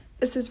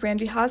This is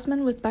Randi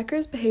Haseman with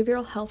Becker's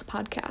Behavioral Health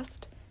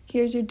Podcast.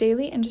 Here's your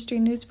daily industry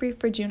news brief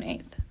for June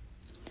 8th.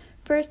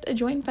 First, a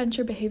joint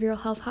venture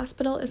behavioral health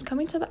hospital is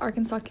coming to the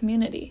Arkansas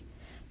community.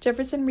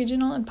 Jefferson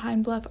Regional in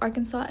Pine Bluff,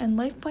 Arkansas, and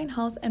LifePoint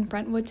Health in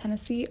Brentwood,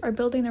 Tennessee are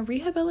building a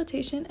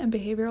rehabilitation and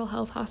behavioral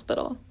health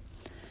hospital.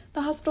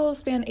 The hospital will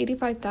span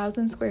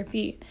 85,000 square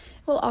feet.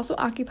 It will also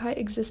occupy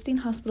existing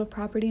hospital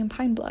property in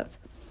Pine Bluff.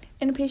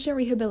 Inpatient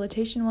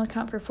rehabilitation will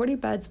account for 40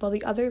 beds, while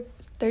the other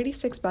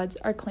 36 beds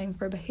are claimed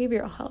for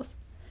behavioral health.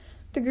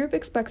 The group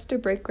expects to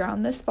break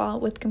ground this fall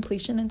with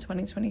completion in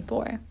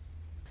 2024.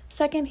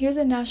 Second, here's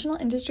a national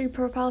industry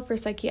profile for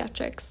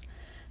psychiatrics.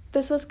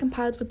 This was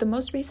compiled with the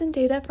most recent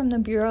data from the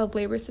Bureau of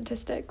Labor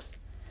Statistics.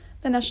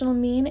 The national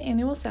mean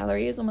annual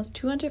salary is almost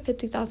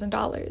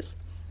 $250,000.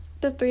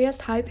 The three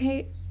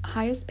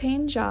highest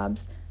paying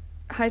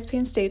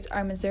states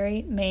are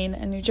Missouri, Maine,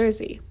 and New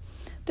Jersey.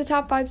 The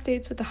top 5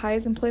 states with the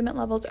highest employment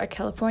levels are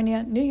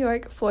California, New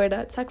York,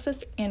 Florida,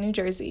 Texas, and New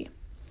Jersey.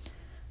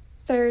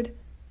 Third,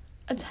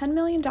 a $10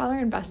 million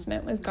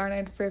investment was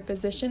garnered for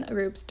physician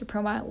groups to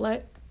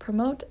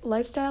promote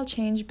lifestyle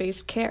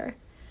change-based care.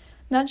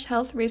 Nudge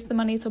Health raised the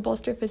money to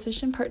bolster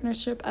physician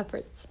partnership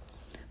efforts.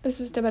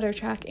 This is to better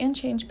track and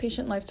change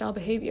patient lifestyle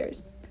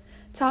behaviors.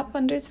 Top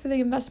funders for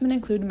the investment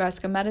include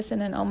Nebraska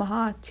Medicine in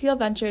Omaha, Teal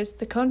Ventures,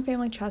 the Cohn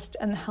Family Trust,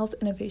 and the Health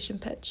Innovation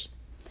Pitch.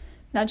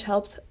 Nudge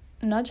Health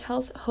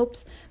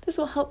hopes this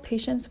will help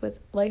patients with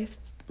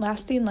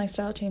lasting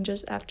lifestyle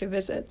changes after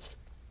visits.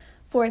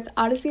 Fourth,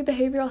 Odyssey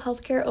Behavioral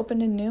Healthcare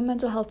opened a new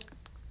mental health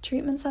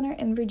treatment center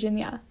in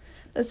Virginia.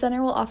 The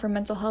center will offer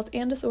mental health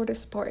and disorder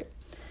support.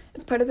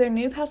 It's part of their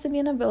new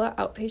Pasadena Villa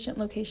outpatient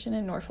location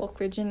in Norfolk,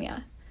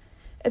 Virginia.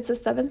 It's the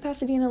 7th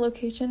Pasadena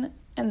location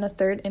and the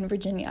 3rd in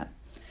Virginia.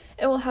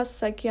 It will house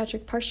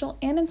psychiatric partial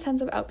and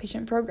intensive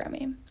outpatient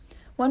programming.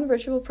 One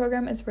virtual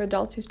program is for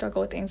adults who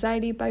struggle with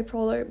anxiety,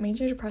 bipolar,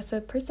 major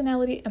depressive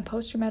personality, and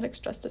post-traumatic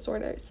stress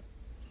disorders.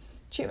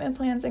 Treatment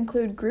plans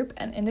include group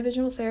and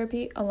individual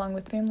therapy, along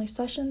with family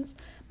sessions,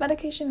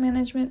 medication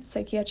management,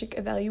 psychiatric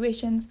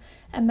evaluations,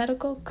 and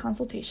medical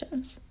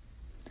consultations.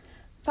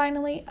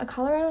 Finally, a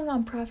Colorado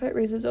nonprofit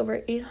raises over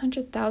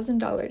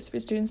 $800,000 for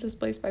students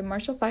displaced by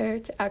Marshall Fire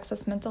to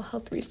access mental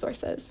health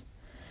resources.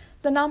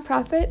 The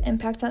nonprofit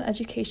Impact on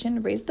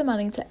Education raised the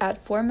money to add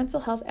 4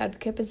 mental health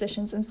advocate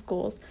positions in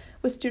schools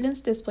with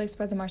students displaced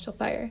by the Marshall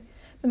Fire.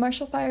 The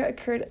Marshall Fire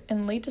occurred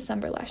in late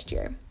December last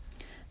year.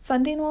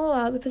 Funding will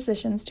allow the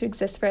positions to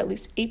exist for at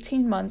least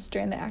 18 months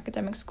during the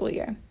academic school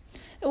year.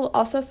 It will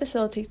also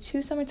facilitate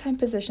 2 summertime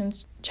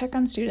positions to check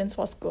on students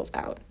while school's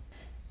out.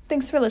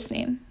 Thanks for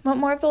listening.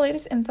 Want more of the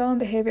latest info on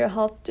behavioral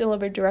health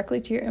delivered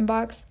directly to your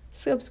inbox?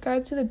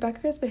 Subscribe to the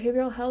Becker's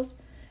Behavioral Health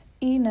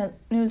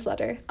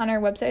e-newsletter on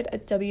our website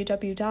at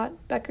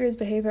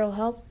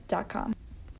www.beckersbehavioralhealth.com.